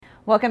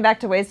Welcome back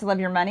to Ways to Love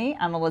Your Money.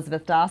 I'm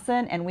Elizabeth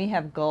Dawson, and we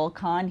have Gul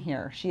Khan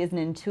here. She is an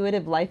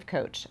intuitive life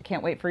coach. I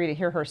can't wait for you to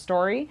hear her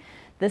story.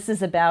 This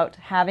is about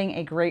having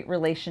a great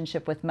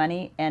relationship with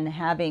money and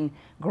having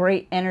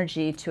great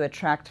energy to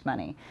attract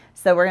money.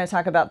 So we're going to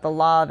talk about the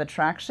law of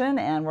attraction,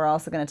 and we're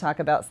also going to talk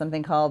about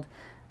something called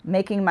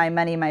making my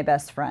money my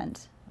best friend.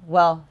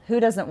 Well, who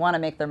doesn't want to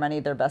make their money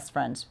their best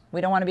friend?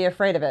 We don't want to be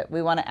afraid of it.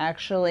 We want to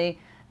actually,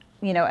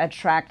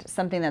 attract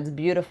something that's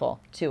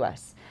beautiful to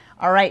us.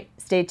 All right,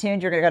 stay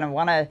tuned. You're going to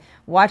want to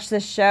watch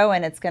this show,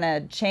 and it's going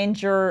to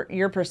change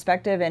your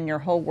perspective and your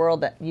whole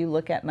world that you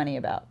look at money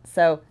about.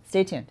 So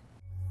stay tuned.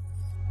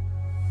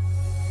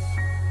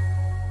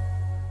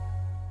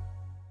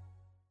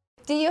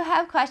 Do you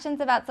have questions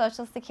about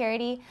Social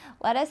Security?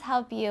 Let us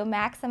help you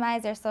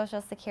maximize your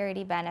Social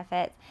Security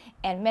benefits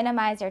and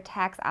minimize your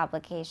tax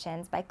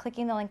obligations by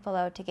clicking the link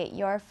below to get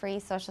your free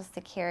Social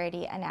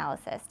Security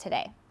analysis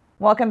today.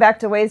 Welcome back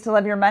to Ways to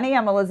Love Your Money.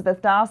 I'm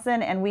Elizabeth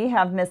Dawson, and we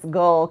have Miss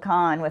Gul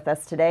Khan with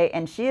us today,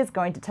 and she is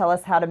going to tell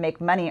us how to make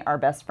money our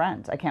best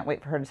friend. I can't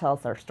wait for her to tell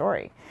us our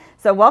story.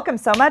 So welcome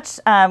so much.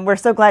 We're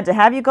so glad to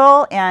have you,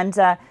 Gul, and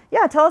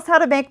tell us how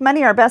to make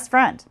money our best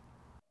friend.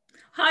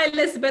 Hi,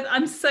 Elizabeth.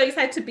 I'm so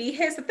excited to be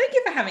here. So thank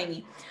you for having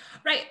me.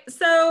 Right.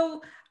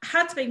 So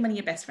how to make money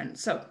your best friend.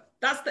 So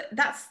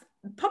that's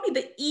probably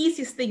the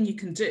easiest thing you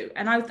can do.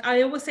 And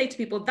I always say to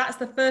people, that's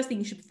the first thing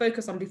you should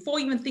focus on before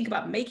you even think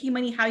about making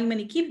money, having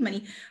money, keeping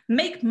money.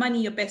 Make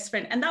money your best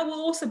friend. And that will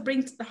also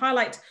bring to the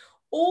highlight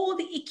all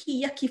the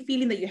icky, yucky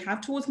feeling that you have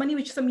towards money,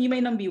 which some you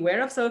may not be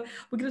aware of. So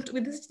we're going to,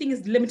 with this thing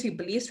is limiting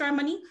beliefs around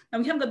money.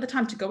 And we haven't got the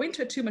time to go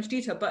into it too much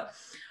detail, but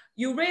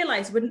you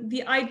realize when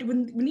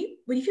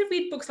if you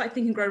read books like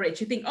Think and Grow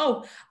Rich, you think,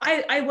 oh,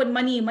 I want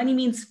money. Money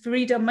means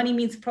freedom. Money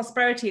means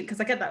prosperity.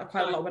 Because I get that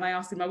quite a lot when I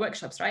ask in my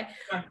workshops, right?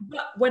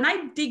 But when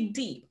I dig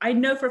deep, I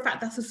know for a fact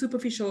that's a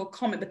superficial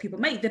comment that people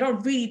make. They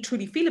don't really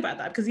truly feel about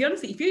that. Because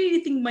honestly, if you really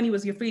think money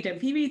was your freedom,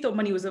 if you really thought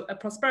money was a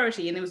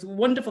prosperity and it was a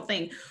wonderful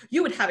thing,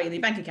 you would have it in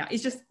your bank account.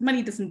 It's just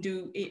money doesn't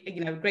do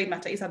gray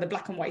matter. It's either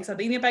black and white. It's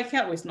either in your bank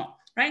account or it's not,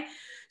 right?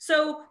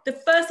 So the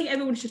first thing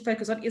everyone should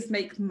focus on is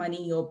make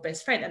money your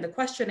best friend. And the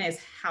question is,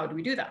 how do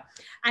we do that?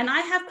 And I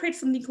have created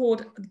something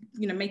called,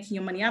 making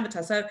your money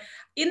avatar. So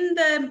in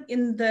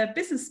the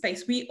business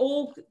space, we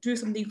all do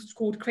something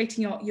called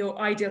creating your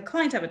ideal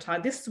client avatar.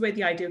 This is where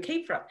the idea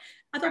came from.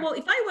 I thought, well,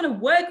 if I want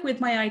to work with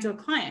my ideal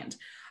client,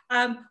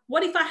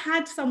 what if I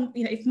had some,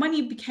 if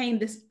money became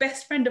this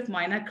best friend of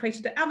mine, I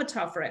created an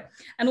avatar for it.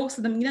 And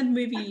also the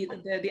movie,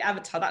 the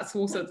Avatar, that's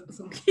also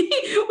something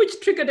which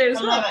triggered it as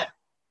well.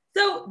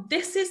 So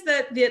this is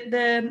the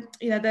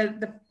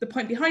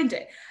point behind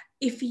it.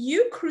 If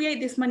you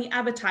create this money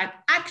avatar,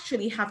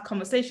 actually have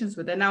conversations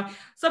with it. Now,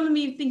 some of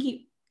me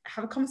thinking,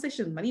 have a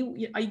conversation with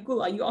money. Are you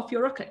good? Are you off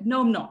your rocker?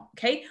 No, I'm not.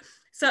 Okay.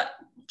 So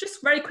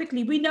just very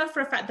quickly, we know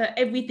for a fact that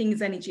everything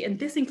is energy, and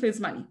this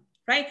includes money,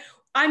 right?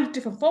 I'm a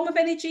different form of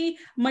energy.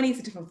 Money is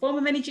a different form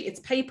of energy. It's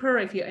paper.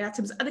 If your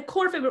atoms at the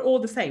core of it, we're all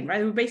the same,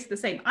 right? We're basically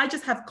the same. I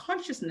just have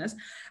consciousness,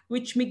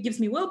 which gives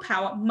me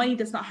willpower. Money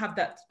does not have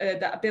that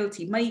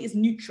ability. Money is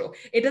neutral.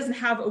 It doesn't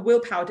have a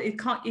willpower. It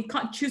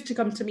can't choose to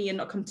come to me and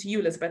not come to you,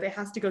 Elizabeth. It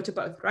has to go to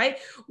both, right?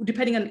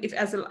 Depending on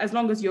as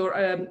long as you're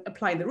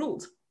applying the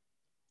rules.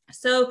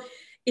 So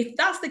if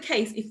that's the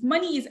case, if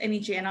money is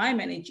energy and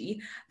I'm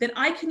energy, then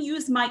I can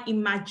use my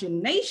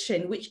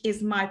imagination, which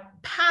is my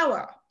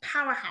powerhouse.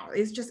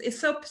 It's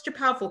such a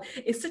powerful,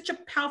 it's such a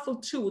powerful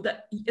tool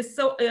that is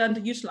so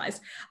underutilized.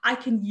 I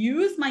can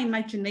use my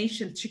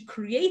imagination to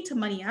create a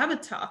money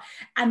avatar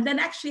and then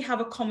actually have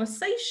a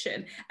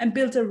conversation and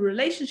build a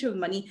relationship with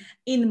money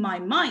in my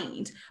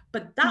mind.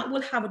 But that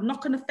will have a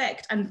knock-on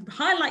effect and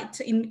highlight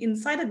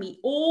inside of me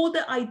all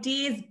the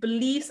ideas,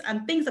 beliefs,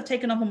 and things I've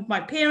taken off from my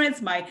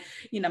parents, my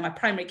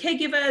primary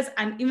caregivers,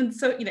 and even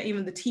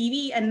the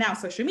TV and now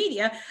social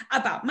media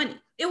about money.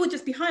 It will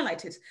just be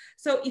highlighted.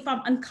 So if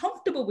I'm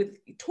uncomfortable with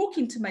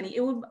talking to money,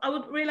 I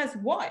would realize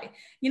why.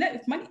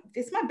 If money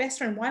is my best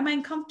friend, why am I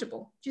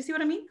uncomfortable? Do you see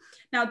what I mean?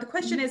 Now the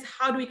question is,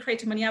 how do we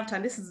create a money avatar?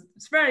 And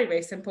it's very,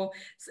 very simple.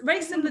 It's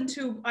very similar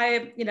to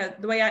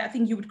the way I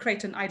think you would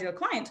create an ideal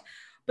client.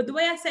 But the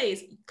way I say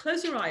is,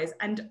 close your eyes,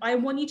 and I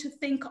want you to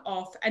think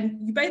of,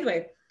 and you, by the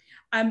way,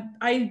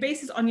 I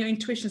base this on your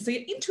intuition. So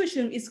your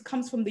intuition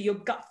comes from your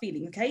gut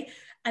feeling, okay?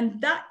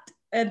 And that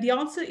the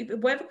answer,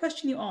 whatever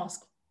question you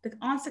ask, the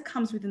answer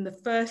comes within the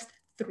first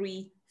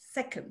 3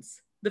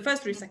 seconds. The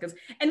first 3 seconds.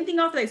 Anything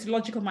after that is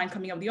logical mind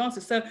coming up with the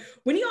answer. So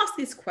when you ask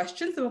these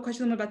questions, the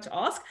question I'm about to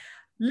ask,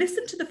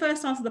 listen to the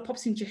first answer that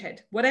pops into your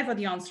head, whatever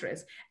the answer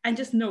is, and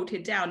just note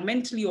it down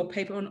mentally or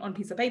paper on a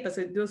piece of paper.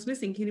 So those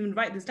listening can even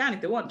write this down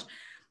if they want.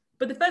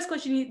 But the first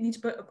question you need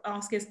to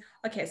ask is,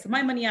 okay, so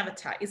my money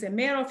avatar, is it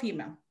male or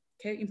female?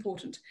 Okay,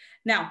 important.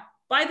 Now,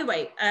 by the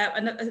way,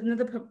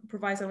 another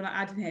proviso I want to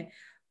add in here,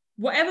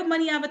 whatever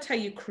money avatar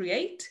you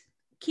create,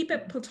 keep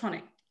it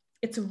platonic.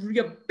 it's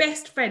your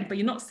best friend, but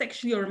you're not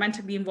sexually or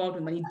romantically involved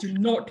with money, do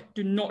not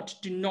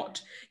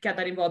get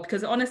that involved,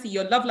 because honestly,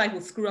 your love life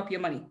will screw up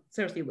your money.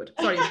 Seriously, it would.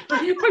 Sorry,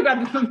 probably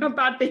a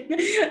bad thing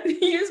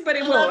to use, but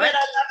it will. Right?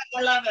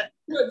 I love it.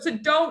 So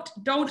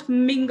don't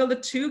mingle the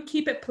two.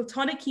 Keep it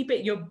platonic. Keep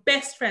it your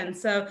best friend.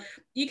 So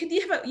you can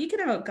have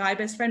a guy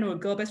best friend or a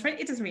girl best friend.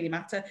 It doesn't really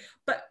matter.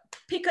 But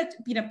pick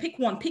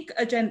one. Pick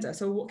a gender.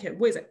 So okay,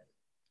 what is it?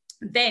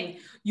 Then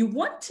you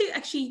want to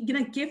actually,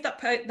 give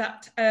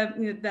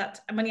that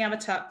money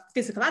avatar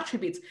physical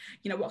attributes.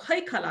 What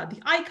hair color, the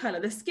eye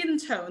color, the skin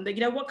tone,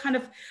 what kind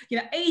of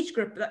age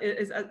group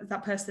is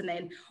that person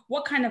in,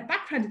 what kind of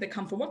background did they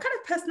come from, what kind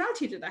of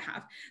personality do they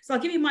have. So I'll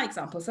give you my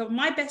example. So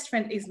my best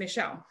friend is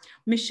Michelle.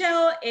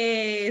 Michelle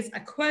is a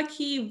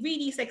quirky,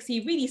 really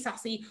sexy, really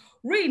sassy,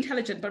 really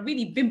intelligent, but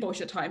really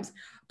bimboish at times.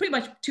 Pretty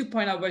much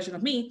 2.0 version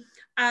of me.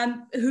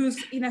 Who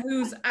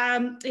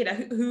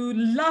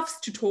loves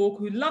to talk,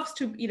 who loves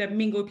to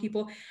mingle with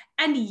people,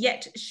 and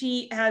yet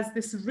she has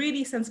this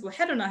really sensible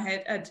head on her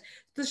head, and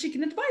so she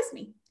can advise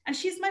me. And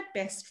she's my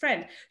best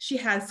friend. She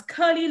has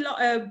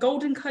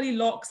golden curly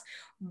locks,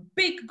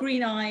 big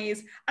green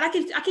eyes, and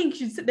I can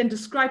sit there and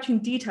describe to you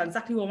in detail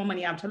exactly what my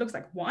money avatar looks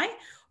like. Why?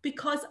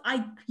 Because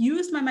I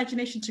used my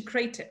imagination to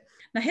create it.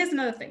 Now here's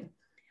another thing.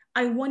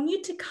 I want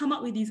you to come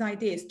up with these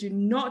ideas. Do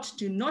not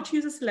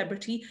use a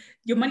celebrity.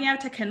 Your money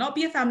avatar cannot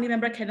be a family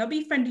member, cannot be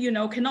a friend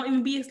cannot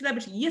even be a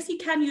celebrity. Yes, you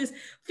can use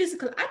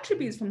physical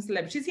attributes from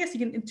celebrities. Yes,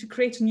 you can to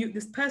create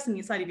this person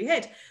inside of your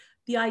head.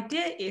 The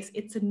idea is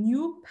it's a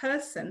new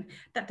person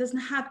that doesn't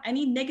have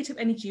any negative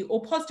energy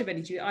or positive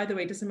energy, either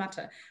way, it doesn't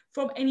matter,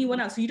 from anyone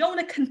else. So you don't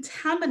want to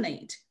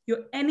contaminate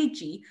your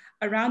energy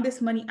around this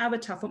money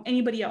avatar from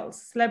anybody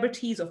else,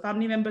 celebrities or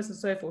family members and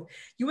so forth.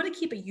 You want to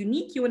keep it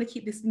unique. You want to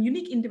keep this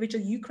unique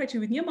individual you created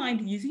with your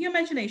mind, using your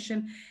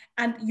imagination,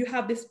 and you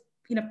have this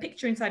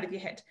picture inside of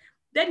your head.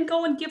 Then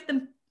go and give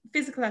them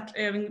physical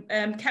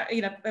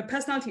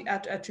personality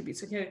attributes.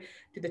 So, do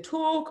they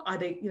talk? Are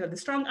they the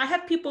strong? I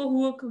have people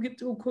who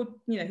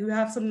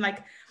have something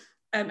like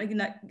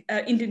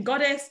Indian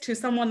goddess to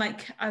someone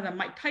like either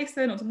Mike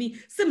Tyson or something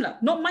similar,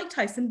 not Mike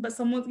Tyson, but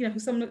someone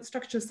who's some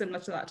structure similar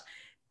to that.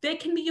 They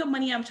can be your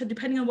money avatar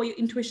depending on what your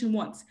intuition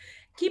wants.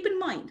 Keep in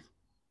mind,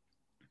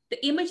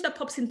 the image that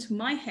pops into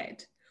my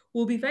head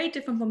will be very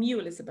different from you,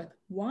 Elizabeth.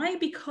 Why?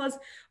 Because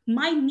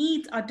my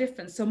needs are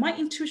different. So my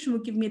intuition will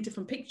give me a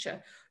different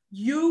picture.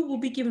 You will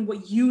be given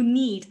what you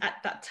need at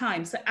that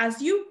time. So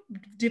as you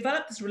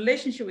develop this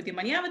relationship with your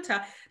money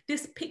avatar,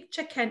 this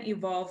picture can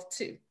evolve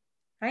too,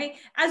 right?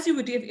 As you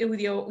would do with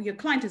your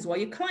client as well.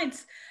 Your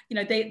clients,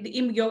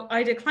 your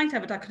ideal client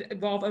avatar could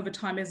evolve over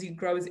time as you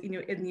grow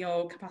in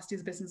your capacity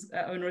as a business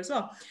owner as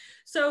well.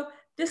 So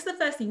this is the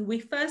first thing. We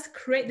first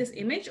create this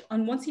image,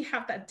 and once you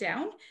have that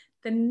down,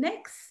 the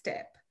next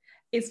step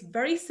is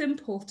very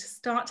simple to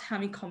start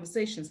having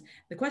conversations.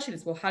 The question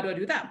is, well, how do I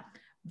do that?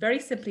 Very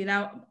simply.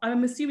 Now,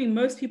 I'm assuming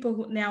most people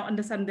who now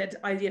understand that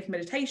idea of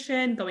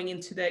meditation, going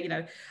into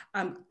the,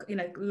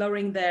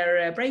 lowering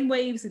their brain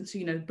waves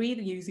into,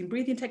 breathing, using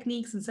breathing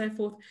techniques and so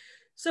forth.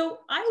 So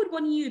I would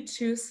want you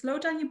to slow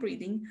down your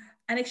breathing,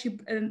 and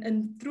actually,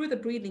 and through the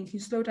breathing, you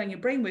slow down your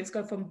brain waves,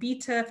 go from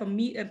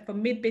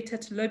mid beta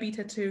to low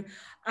beta to,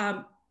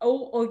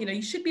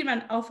 you should be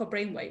around alpha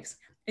brain waves.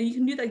 And you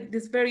can do that.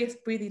 There's various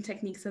breathing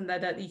techniques and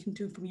that you can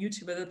do from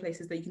YouTube, other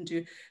places that you can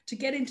do to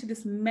get into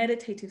this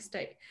meditative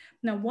state.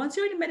 Now, once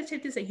you're in a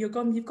meditative state, you've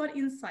got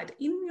insight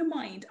in your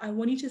mind. I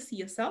want you to see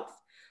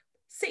yourself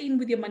sitting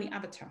with your money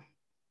avatar.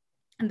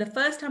 And the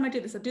first time I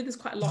do this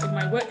quite a lot in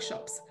my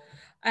workshops.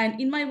 And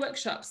in my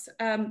workshops,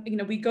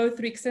 we go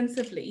through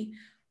extensively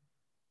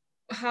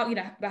how,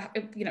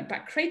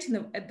 about creating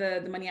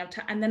the money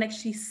avatar and then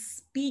actually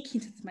speaking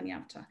to the money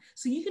avatar.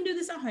 So you can do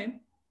this at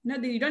home. No,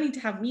 you don't need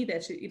to have me there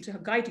to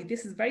guide you.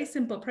 This is a very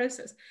simple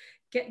process.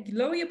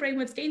 Lower your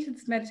brainwaves, get into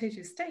this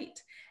meditative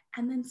state,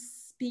 and then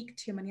speak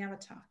to your money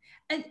avatar.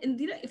 And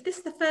if this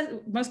is the first,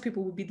 most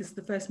people will be this is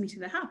the first meeting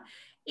they have.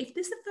 If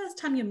this is the first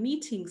time you're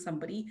meeting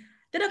somebody,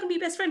 they're not going to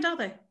be best friends, are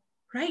they?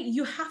 Right?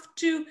 You have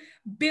to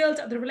build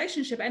up the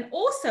relationship, and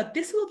also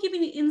this will give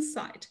you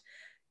insight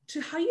to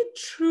how you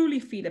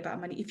truly feel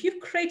about money. If you've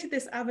created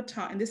this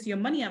avatar and this is your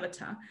money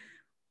avatar,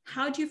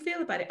 how do you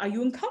feel about it? Are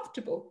you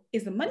uncomfortable?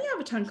 Is the money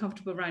avatar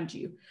uncomfortable around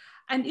you?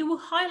 And it will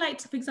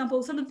highlight, for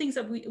example, some of the things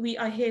that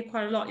I hear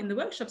quite a lot in the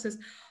workshops is,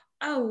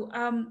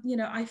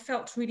 I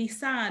felt really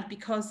sad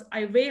because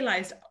I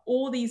realized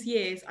all these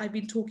years I've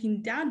been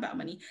talking down about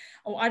money.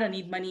 Oh, I don't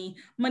need money.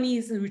 Money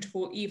is the root of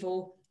all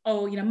evil.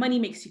 Oh, money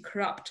makes you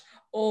corrupt.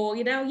 Or,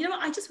 I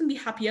just want to be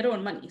happy. I don't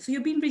want money. So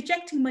you've been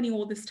rejecting money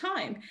all this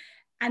time.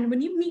 And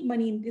when you meet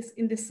money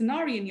in this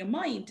scenario in your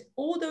mind,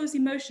 all those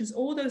emotions,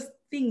 all those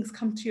things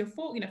come to your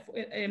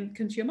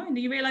come to your mind, and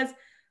you realize,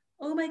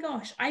 oh my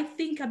gosh, I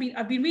think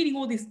I've been reading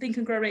all these Think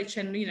and Grow Rich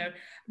and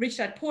Rich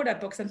Dad Poor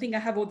Dad books and think I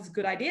have all these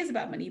good ideas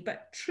about money,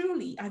 but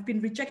truly I've been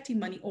rejecting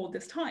money all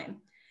this time.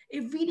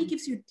 It really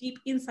gives you deep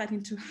insight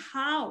into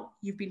how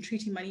you've been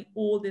treating money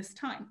all this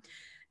time.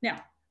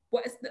 Now,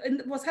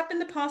 what's happened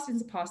in the past is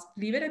the past.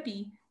 Leave it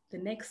be. The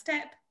next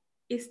step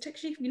is to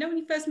actually, when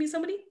you first meet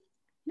somebody,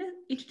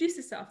 introduce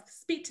yourself,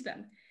 speak to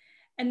them.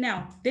 And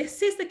now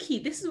this is the key.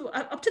 This is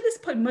up to this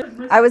point.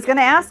 I was going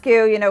to ask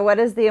you, what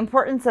is the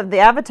importance of the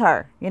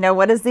avatar?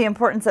 What is the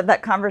importance of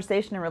that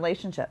conversation and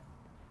relationship?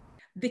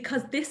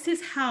 Because this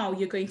is how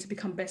you're going to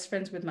become best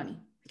friends with money.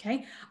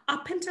 Okay.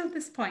 Up until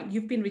this point,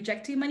 you've been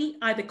rejecting money,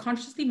 either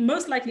consciously,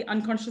 most likely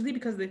unconsciously,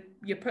 because of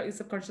your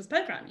subconscious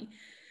programming.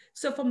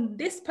 So from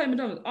this point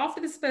on,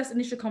 after this first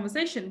initial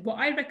conversation, what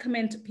I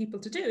recommend people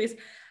to do is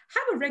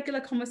have a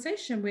regular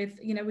conversation with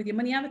your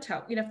money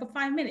avatar, for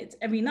 5 minutes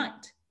every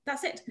night.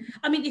 That's it.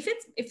 I mean,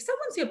 if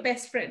someone's your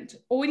best friend,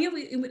 or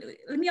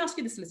let me ask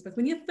you this, Elizabeth,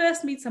 when you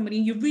first meet somebody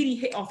and you really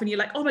hit off and you're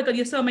like, oh my God,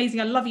 you're so amazing,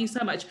 I love you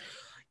so much.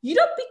 You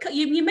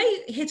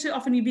may hit it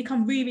off and you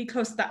become really, really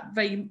close to that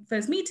very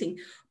first meeting.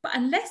 But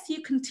unless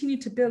you continue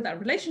to build that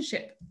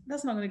relationship,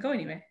 that's not going to go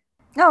anywhere.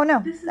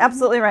 No,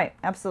 absolutely right.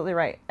 Absolutely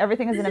right.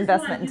 Everything is an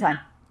investment in time.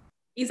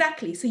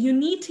 Exactly. So you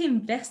need to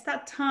invest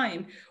that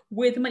time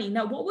with money.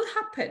 Now, what will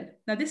happen?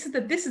 Now, this is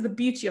the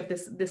beauty of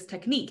this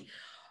technique.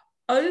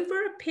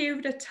 Over a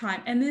period of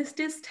time, and this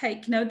does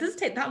take, it doesn't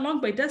take that long,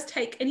 but it does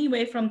take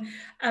anywhere from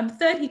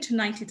 30 to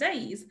 90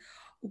 days.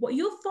 What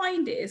you'll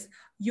find is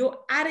your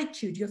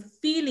attitude, your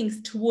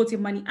feelings towards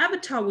your money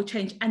avatar will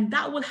change, and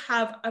that will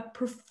have a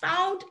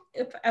profound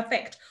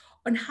effect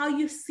on how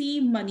you see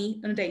money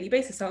on a daily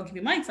basis. So I'll give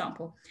you my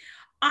example.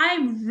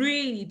 I'm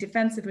really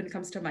defensive when it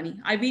comes to money.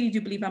 I really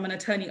do believe I'm an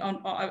attorney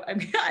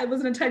I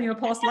was an attorney in a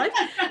past life,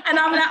 and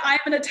I'm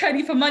an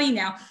attorney for money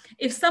now.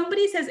 If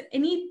somebody says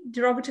any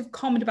derogative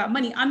comment about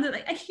money, I'm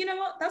like, you know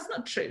what? That's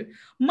not true.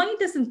 Money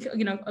doesn't,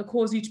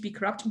 cause you to be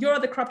corrupt. You're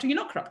either corrupt or you're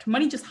not corrupt.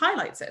 Money just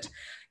highlights it.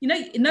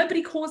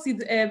 Nobody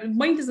causes,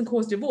 money doesn't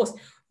cause divorce.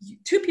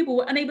 Two people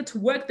were unable to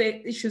work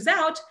their issues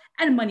out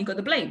and money got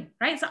the blame,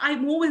 right? So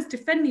I'm always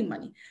defending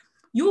money.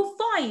 You'll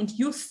find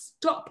you'll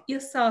stop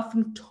yourself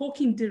from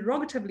talking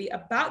derogatively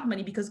about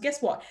money, because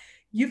guess what?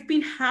 You've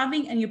been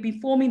having and you've been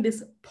forming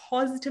this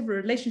positive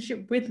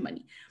relationship with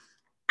money.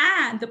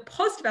 And the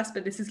positive aspect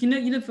of this is,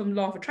 from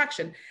law of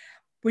attraction,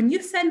 when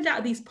you send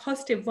out these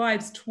positive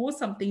vibes towards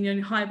something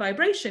in high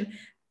vibration,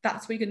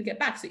 that's what you're going to get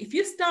back. So if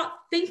you start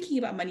thinking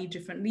about money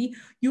differently,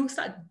 you'll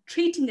start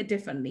treating it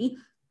differently,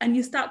 and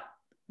you start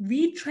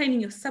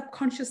retraining your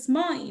subconscious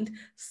mind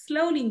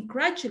slowly and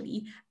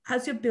gradually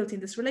as you're building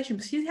this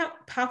relationship. See how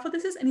powerful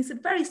this is? And it's a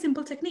very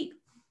simple technique.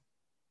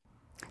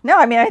 No,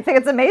 I mean, I think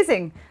it's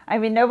amazing. I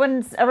mean, no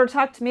one's ever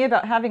talked to me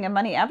about having a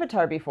money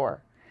avatar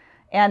before.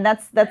 And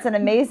that's an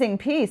amazing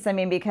piece. I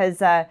mean, because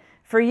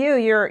for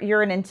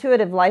you're an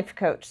intuitive life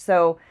coach.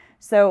 So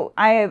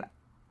I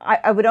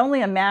would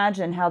only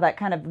imagine how that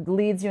kind of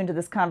leads you into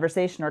this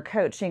conversation or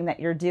coaching that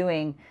you're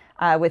doing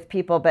with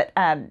people. But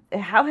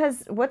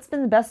what's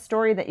been the best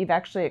story that you've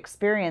actually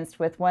experienced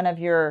with one of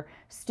your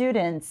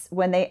students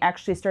when they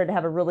actually started to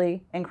have a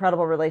really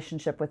incredible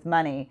relationship with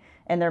money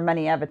and their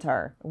money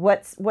avatar?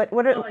 What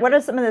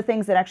are some of the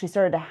things that actually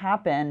started to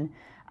happen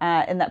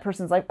in that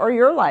person's life or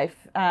your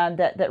life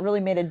that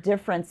really made a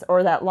difference,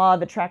 or that law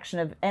of attraction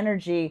of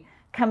energy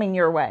coming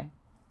your way?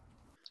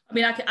 I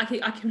mean, I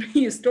can read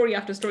you story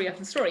after story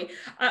after story.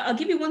 I'll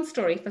give you one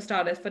story for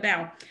starters for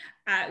now.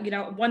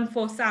 One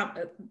for Sam.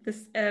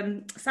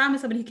 Sam is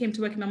somebody who came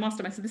to work in my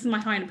mastermind. So this is my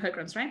high-end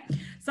programs, right?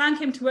 Sam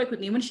came to work with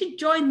me. When she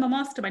joined my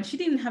mastermind, she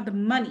didn't have the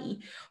money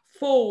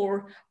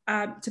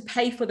to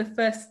pay for the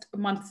first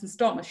month's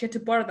installment. She had to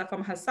borrow that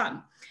from her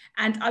son.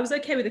 And I was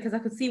okay with it because I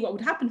could see what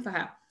would happen for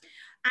her.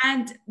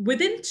 And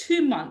within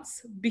 2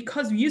 months,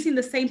 because using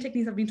the same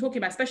techniques I've been talking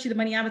about, especially the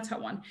money avatar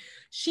one,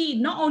 she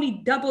not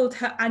only doubled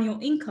her annual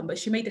income, but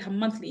she made it her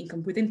monthly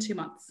income within 2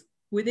 months.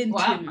 Within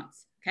 2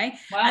 months. Okay.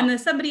 Wow. And then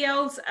somebody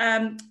else,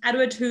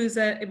 Edward, who's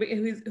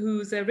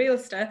a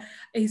realtor,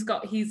 he's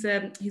got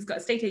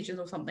estate agents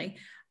or something,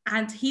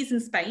 and he's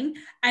in Spain.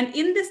 And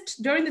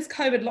during this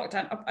COVID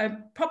lockdown, a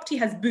property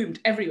has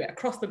boomed everywhere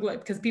across the globe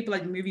because people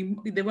are moving,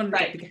 they want to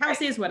get big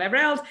houses, whatever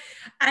else.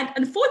 And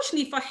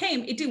unfortunately for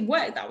him, it didn't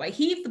work that way.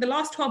 He, for the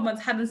last 12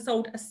 months, hadn't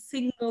sold a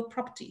single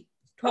property.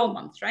 12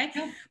 months, right?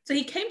 Yeah. So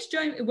he came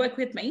to work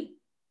with me.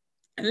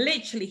 And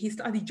literally, he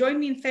joined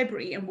me in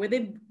February,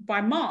 and by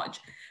March,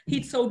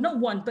 he'd sold not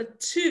one, but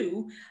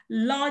 2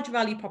 large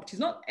value properties,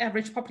 not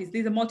average properties.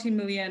 These are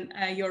multi-million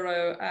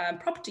euro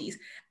properties.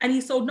 And he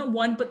sold not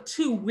one, but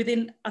 2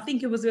 within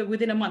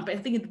a month, but I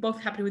think it both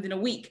happened within a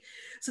week.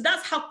 So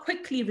that's how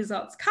quickly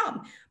results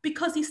come,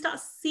 because he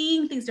starts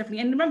seeing things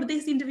differently. And remember,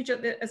 this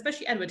individual,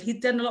 especially Edward, he's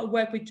done a lot of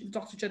work with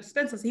Dr. Joe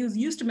Dispenza. So he was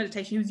used to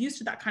meditation. He was used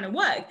to that kind of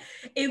work.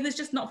 It was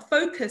just not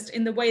focused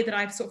in the way that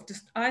I sort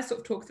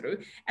of talk through.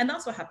 And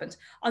that's what happened.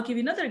 I'll give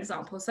you another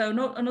example. So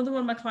another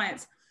one of my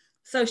clients.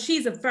 So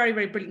she's a very,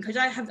 very brilliant coach.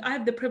 I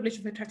have the privilege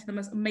of attracting the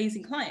most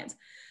amazing clients.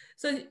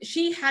 So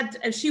she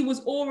was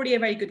already a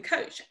very good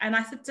coach. And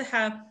I said to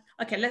her,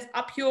 okay, let's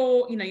up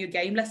your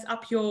game. Let's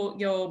up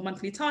your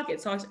monthly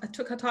target. So I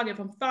took her target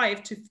from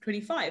 5 to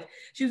 25.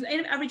 She was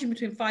averaging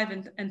between 5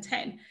 and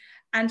 10.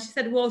 And she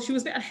said, well, she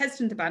was a bit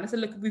hesitant about it. I said,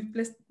 look,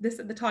 this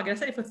at the target. I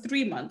set it for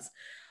 3 months.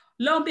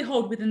 Lo and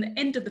behold, within the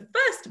end of the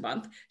first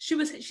month, she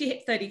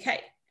hit 30K.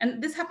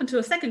 And this happened to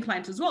a second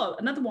client as well.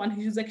 Another one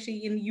who's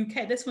actually in the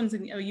UK. This one's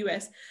in the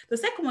US. The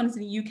second one is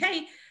in the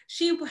UK.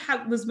 She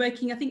was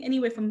working, I think,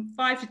 anywhere from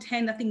 5 to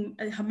 10. I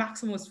think her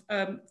maximum was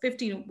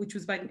 15, which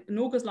was like in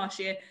August last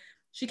year.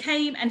 She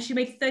came and she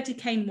made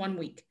 30K in 1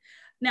 week.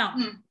 Now,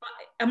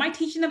 am I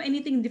teaching them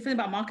anything different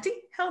about marketing?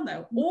 Hell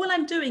no. All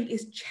I'm doing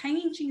is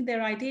changing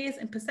their ideas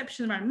and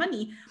perception around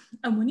money.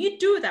 And when you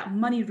do that,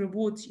 money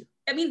rewards you.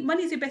 I mean,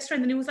 money is your best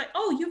friend. And it was like,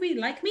 oh, you really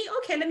like me?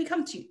 Okay, let me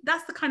come to you.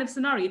 That's the kind of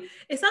scenario.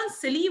 It sounds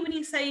silly when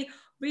you say,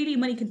 really,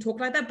 money can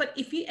talk like that. But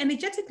if you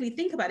energetically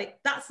think about it,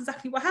 that's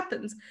exactly what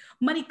happens.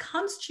 Money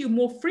comes to you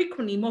more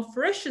frequently, more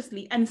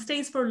ferociously, and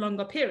stays for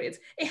longer periods.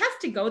 It has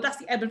to go. That's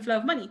the ebb and flow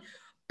of money.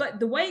 But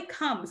the way it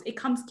comes,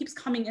 keeps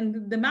coming,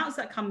 and the amounts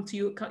that come to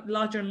you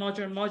larger and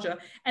larger and larger,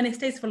 and it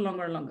stays for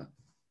longer and longer.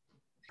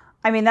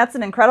 I mean, that's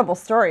an incredible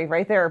story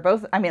right there.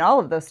 Both, I mean, all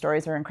of those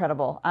stories are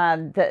incredible.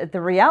 The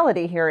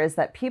reality here is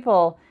that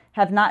people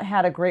have not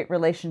had a great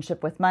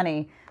relationship with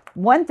money.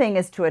 One thing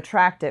is to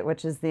attract it,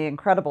 which is the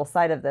incredible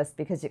side of this,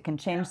 because it can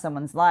change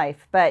someone's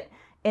life. But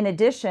in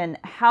addition,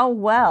 how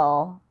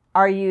well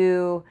are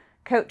you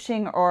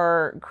coaching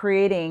or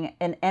creating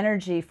an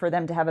energy for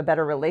them to have a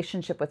better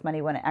relationship with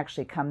money when it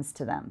actually comes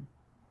to them?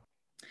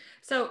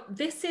 So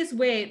this is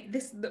where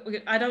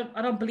I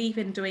don't believe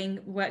in doing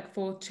work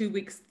for 2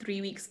 weeks,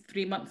 3 weeks,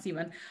 3 months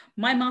even.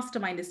 My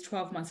mastermind is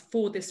 12 months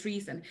for this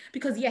reason,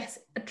 because yes,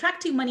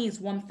 attracting money is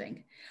one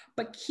thing,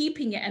 but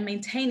keeping it and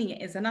maintaining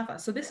it is another.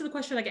 So this is a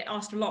question I get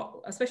asked a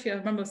lot, especially I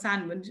remember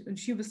Sand when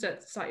she was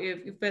first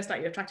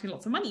started attracting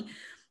lots of money.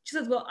 She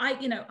says, well,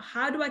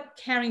 how do I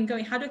carry on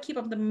going? How do I keep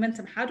up the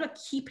momentum? How do I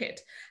keep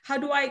it? How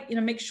do I,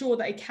 make sure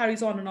that it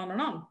carries on and on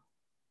and on?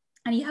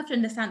 And you have to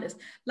understand this,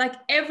 like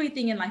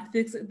everything in life,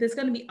 there's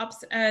going to be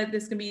ups,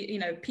 there's going to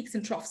be, peaks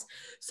and troughs.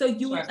 So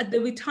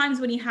there'll be times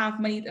when you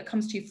have money that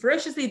comes to you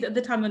ferociously, the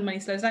time when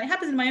money slows down. It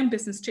happens in my own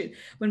business too.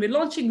 When we're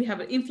launching, we have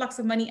an influx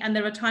of money, and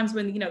there are times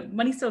when,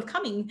 money's still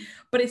coming,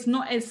 but it's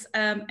not as,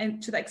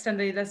 and to the extent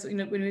that it does,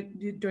 when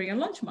we're during a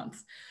launch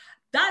month.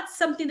 That's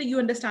something that you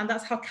understand.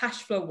 That's how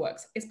cash flow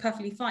works. It's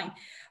perfectly fine.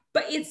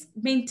 But it's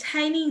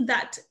maintaining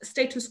that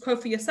status quo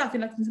for yourself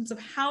in terms of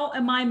how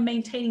am I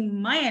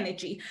maintaining my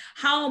energy?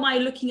 How am I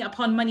looking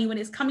upon money when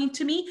it's coming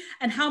to me?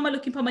 And how am I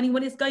looking upon money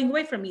when it's going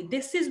away from me?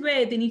 This is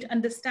where they need to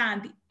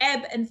understand the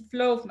ebb and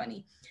flow of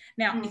money.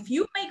 Now, if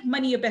you make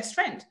money your best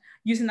friend,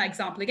 using that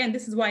example again,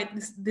 this is why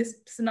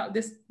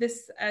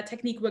this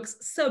technique works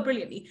so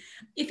brilliantly.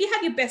 If you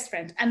have your best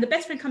friend and the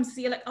best friend comes to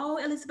see you like,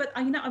 oh, Elizabeth,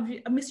 I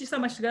missed you so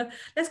much to go.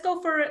 Let's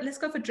go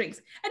for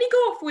drinks. And you go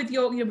off with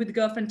with the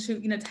girlfriend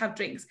to have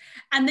drinks,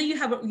 and then you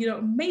have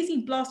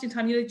amazing blasting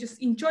time.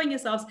 Just enjoying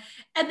yourselves.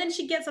 And then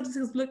she gets up and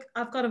says, look,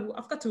 I've got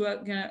to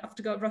work. I have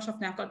to go rush off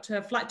now. I've got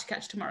a flight to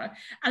catch tomorrow,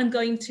 and I'm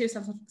going to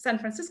San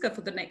Francisco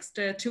for the next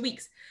 2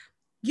 weeks.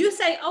 You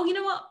say, oh, you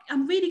know what?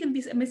 I'm really going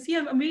to miss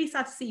you. I'm really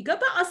sad to see you go,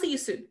 but I'll see you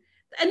soon.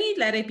 And you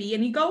let it be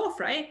and you go off,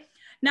 right?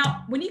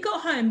 Now, when you go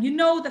home,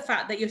 the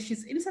fact that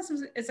she's in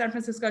San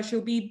Francisco,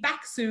 she'll be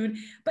back soon.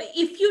 But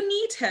if you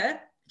need her,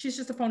 she's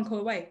just a phone call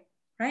away,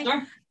 right?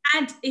 Sure.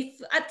 And if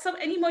at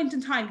any moment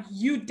in time,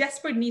 you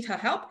desperately need her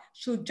help,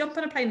 she'll jump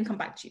on a plane and come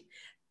back to you.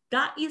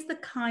 That is the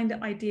kind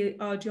of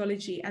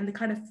ideology and the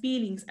kind of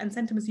feelings and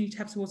sentiments you need to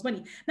have towards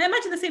money. Now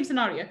imagine the same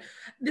scenario.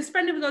 This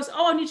friend of goes,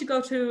 oh, I need to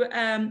go to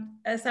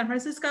San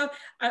Francisco.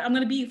 I'm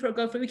going to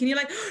go for a week. And you're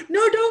like,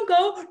 no, don't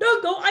go.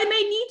 I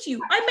may need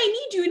you. I may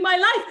need you in my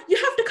life. You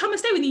have to come and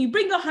stay with me. You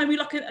bring her home, you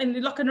lock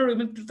in a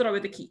room and throw her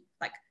the key.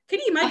 Like, can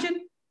you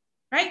imagine?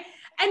 Right?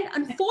 And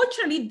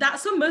unfortunately,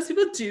 that's what most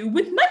people do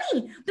with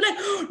money. They're like,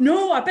 oh,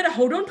 no, I better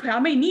hold on to it. I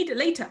may need it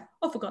later.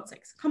 Oh, for God's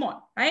sakes, come on,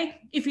 right?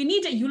 If you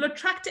need it, you'll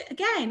attract it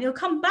again. It'll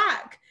come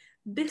back.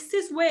 This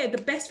is where the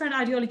best friend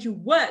ideology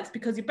works,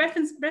 because your best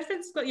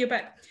friend's got your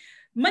back.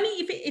 Money,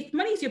 if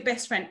money is your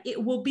best friend,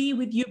 it will be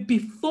with you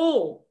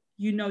before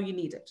you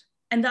need it.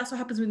 And that's what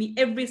happens with me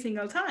every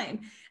single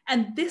time.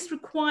 And this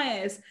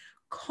requires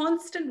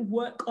constant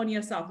work on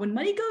yourself. When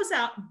money goes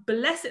out,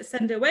 bless it,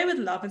 send it away with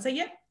love and say,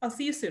 yeah, I'll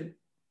see you soon.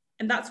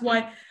 And that's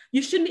why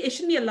it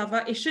shouldn't be a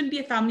lover. It shouldn't be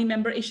a family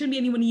member. It shouldn't be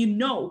anyone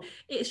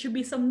It should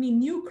be something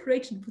new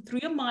created through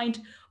your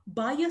mind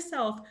by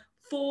yourself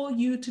for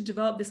you to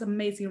develop this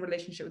amazing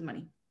relationship with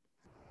money.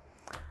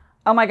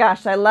 Oh my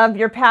gosh, I love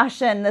your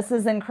passion. This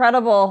is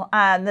incredible.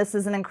 This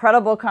is an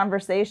incredible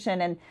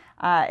conversation. And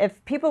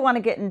if people want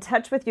to get in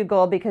touch with you,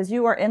 Gul, because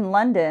you are in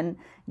London,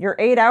 you're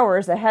 8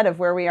 hours ahead of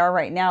where we are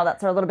right now.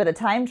 That's our little bit of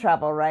time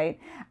travel, right?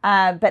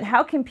 But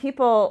how can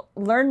people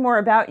learn more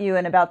about you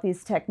and about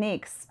these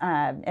techniques,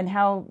 and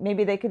how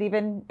maybe they could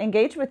even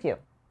engage with you?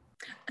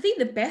 I think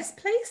the best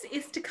place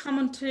is to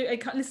come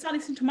start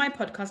listening to my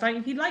podcast.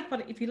 If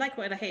you like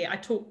what I hear, I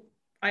talk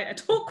I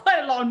talk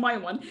quite a lot on my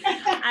one.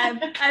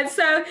 And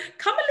so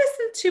come and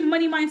listen to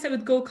Money Mindset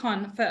with Gul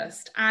Khan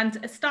first, and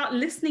start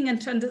listening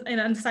and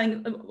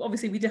understanding.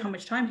 Obviously, we don't have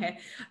much time here.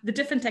 The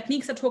different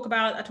techniques I talk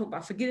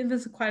about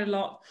forgiveness quite a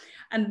lot.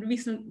 And the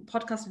recent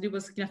podcast I did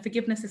was,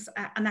 forgiveness is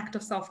an act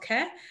of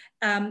self-care.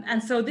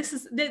 And so these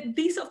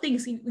sort of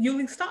things, you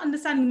will start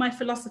understanding my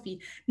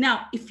philosophy.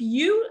 Now, if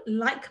you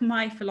like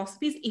my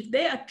philosophies, if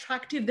they're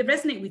attractive, they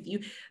resonate with you,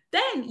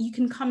 then you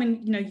can come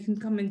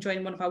and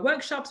join one of our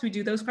workshops. We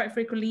do those quite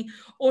frequently,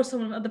 or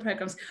some of the other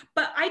programs.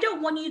 But I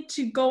don't want you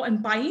to go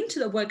and buy into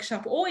the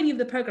workshop or any of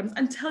the programs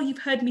until you've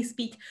heard me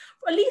speak,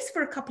 at least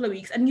for a couple of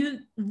weeks, and you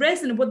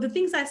resonate with the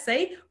things I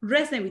say,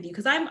 resonate with you,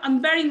 because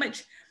I'm very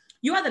much,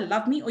 you either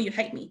love me or you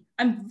hate me.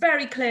 I'm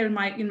very clear in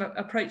my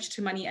approach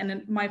to money and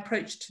in my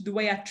approach to the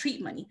way I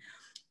treat money.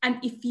 And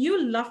if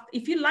you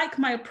like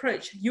my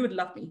approach, you would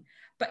love me.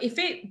 But if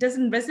it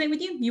doesn't resonate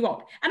with you, you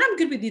won't. And I'm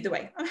good with either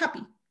way. I'm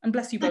happy and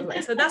bless you both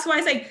ways. So that's why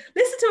I say,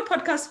 listen to a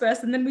podcast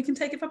first, and then we can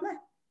take it from there.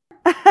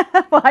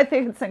 Well, I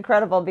think it's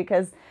incredible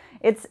because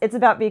it's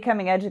about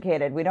becoming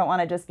educated. We don't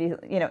want to just be,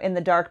 in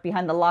the dark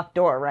behind the locked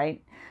door,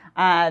 right?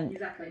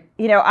 Exactly.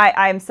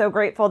 I'm so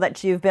grateful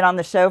that you've been on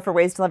the show for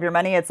Ways to Love Your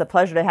Money. It's a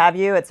pleasure to have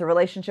you. It's a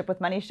relationship with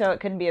money show. It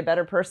couldn't be a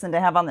better person to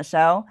have on the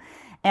show.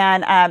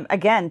 And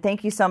again,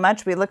 thank you so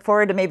much. We look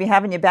forward to maybe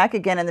having you back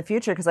again in the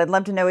future, because I'd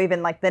love to know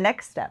even like the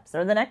next steps,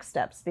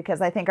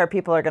 because I think our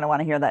people are going to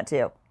want to hear that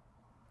too.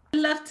 I'd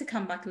love to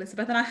come back,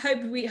 Elizabeth, and I hope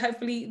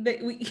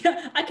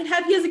I can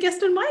have you as a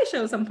guest on my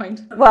show at some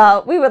point.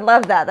 Well, we would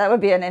love that. That would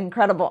be an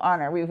incredible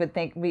honor. We'd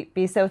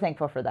be so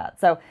thankful for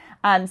that. So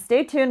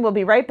stay tuned. We'll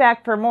be right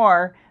back for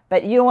more,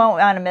 but you won't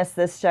want to miss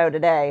this show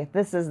today.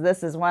 This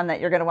is one that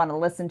you're going to want to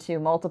listen to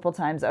multiple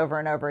times over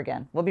and over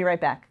again. We'll be right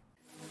back.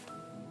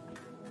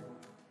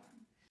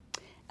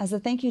 As a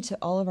thank you to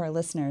all of our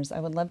listeners, I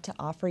would love to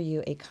offer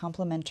you a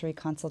complimentary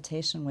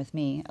consultation with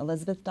me,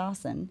 Elizabeth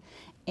Dawson,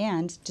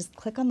 and just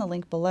click on the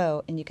link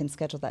below and you can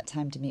schedule that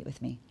time to meet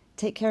with me.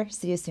 Take care.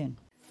 See you soon.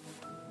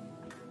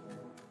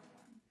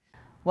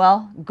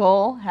 Well,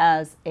 Gul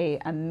has an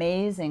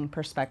amazing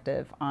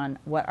perspective on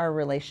what our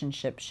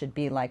relationship should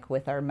be like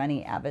with our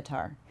money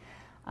avatar.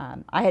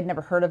 I had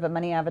never heard of a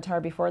money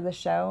avatar before this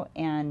show,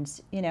 and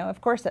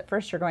of course, at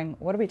first you're going,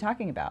 what are we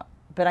talking about?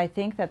 But I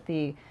think that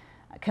the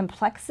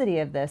complexity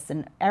of this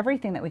and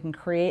everything that we can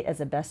create as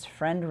a best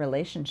friend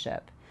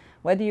relationship,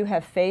 whether you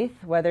have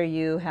faith, whether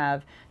you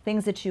have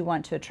things that you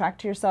want to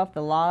attract to yourself,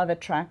 the law of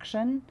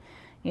attraction,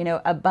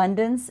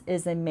 abundance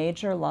is a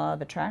major law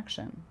of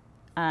attraction.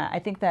 I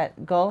think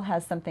that Gul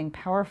has something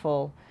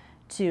powerful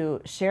to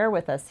share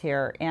with us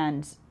here,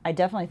 and I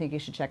definitely think you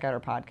should check out our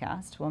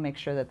podcast. We'll make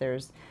sure that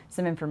there's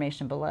some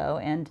information below,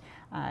 and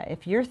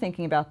if you're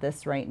thinking about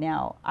this right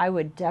now, I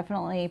would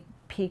definitely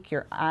peek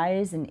your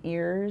eyes and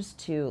ears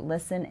to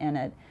listen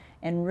and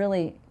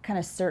really kind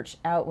of search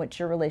out what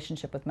your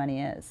relationship with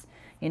money is.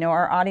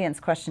 Our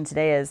audience question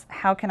today is,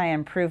 how can I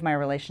improve my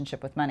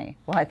relationship with money?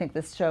 Well, I think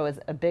this show is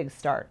a big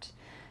start.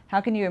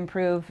 How can you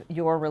improve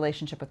your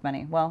relationship with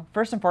money? Well,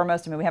 first and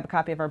foremost, we have a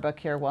copy of our book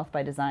here, Wealth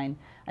by Design.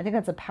 I think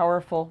that's a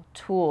powerful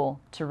tool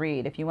to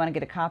read. If you want to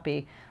get a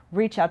copy,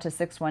 reach out to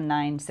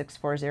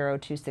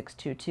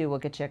 619-640-2622. We'll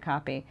get you a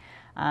copy.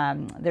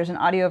 There's an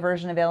audio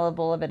version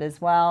available of it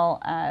as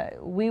well.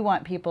 We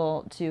want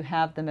people to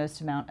have the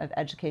most amount of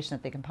education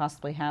that they can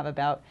possibly have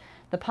about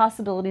the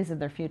possibilities of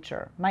their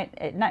future.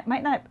 It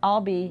might not all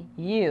be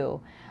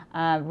you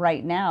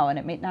right now, and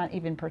it may not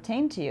even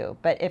pertain to you,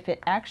 but if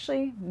it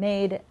actually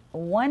made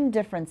one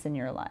difference in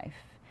your life,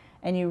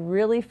 and you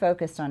really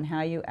focused on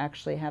how you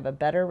actually have a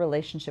better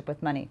relationship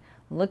with money,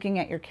 looking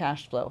at your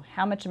cash flow,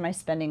 how much am I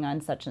spending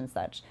on such and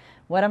such?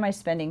 What am I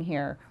spending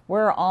here?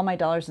 Where are all my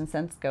dollars and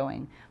cents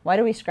going? Why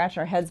do we scratch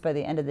our heads by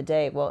the end of the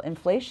day? Well,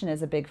 inflation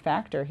is a big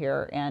factor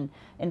here, and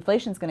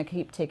inflation is going to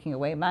keep taking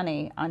away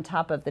money on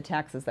top of the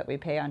taxes that we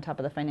pay, on top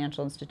of the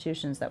financial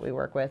institutions that we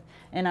work with,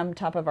 and on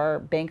top of our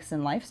banks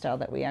and lifestyle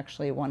that we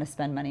actually want to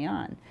spend money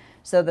on.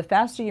 So the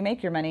faster you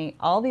make your money,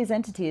 all these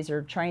entities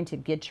are trying to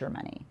get your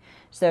money.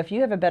 So if you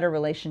have a better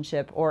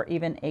relationship or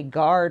even a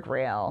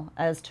guardrail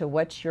as to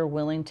what you're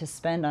willing to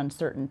spend on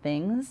certain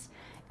things,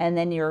 and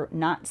then you're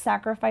not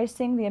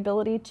sacrificing the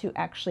ability to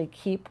actually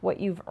keep what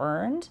you've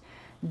earned,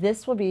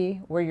 this will be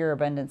where your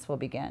abundance will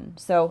begin.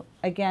 So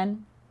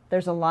again,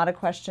 there's a lot of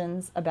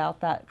questions about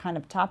that kind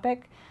of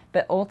topic,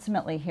 but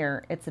ultimately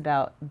here it's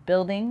about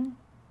building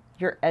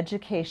your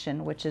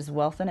education, which is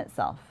wealth in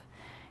itself,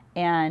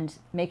 and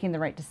making the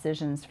right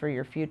decisions for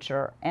your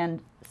future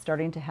and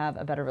starting to have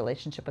a better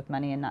relationship with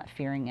money and not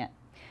fearing it.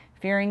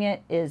 Fearing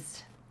it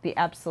is the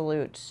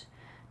absolute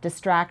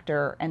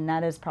distractor, and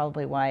that is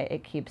probably why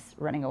it keeps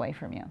running away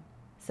from you.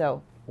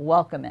 So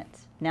welcome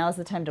it. Now is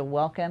the time to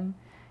welcome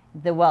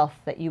the wealth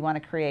that you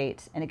want to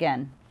create. And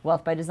again,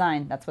 Wealth by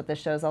Design, that's what this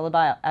show is all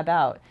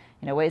about.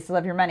 Ways to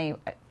love your money.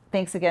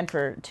 Thanks again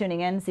for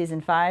tuning in,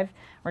 Season 5.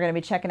 We're going to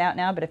be checking out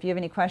now, but if you have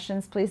any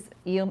questions, please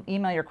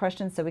email your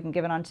questions so we can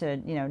give it on to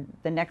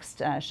the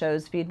next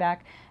show's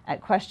feedback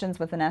at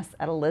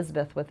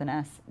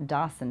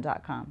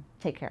questions@elizabeth.dawson.com.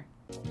 Take care.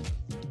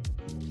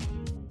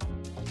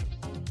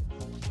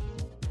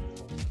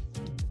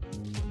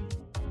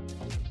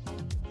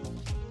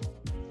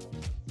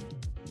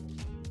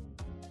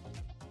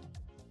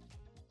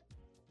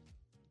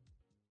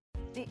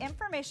 The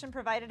information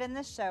provided in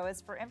this show is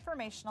for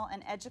informational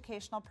and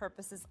educational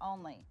purposes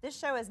only. This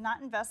show is not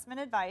investment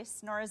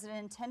advice, nor is it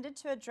intended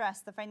to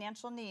address the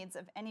financial needs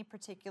of any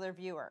particular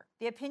viewer.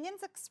 The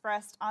opinions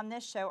expressed on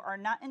this show are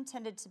not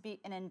intended to be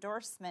an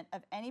endorsement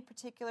of any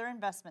particular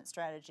investment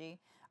strategy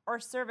or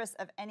service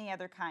of any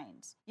other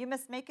kind. You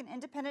must make an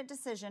independent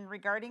decision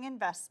regarding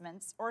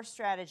investments or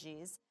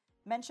strategies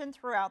mentioned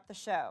throughout the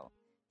show.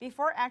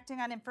 Before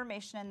acting on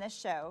information in this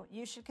show,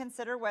 you should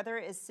consider whether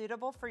it is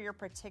suitable for your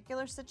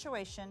particular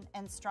situation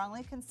and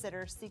strongly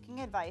consider seeking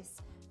advice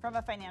from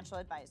a financial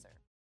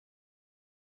advisor.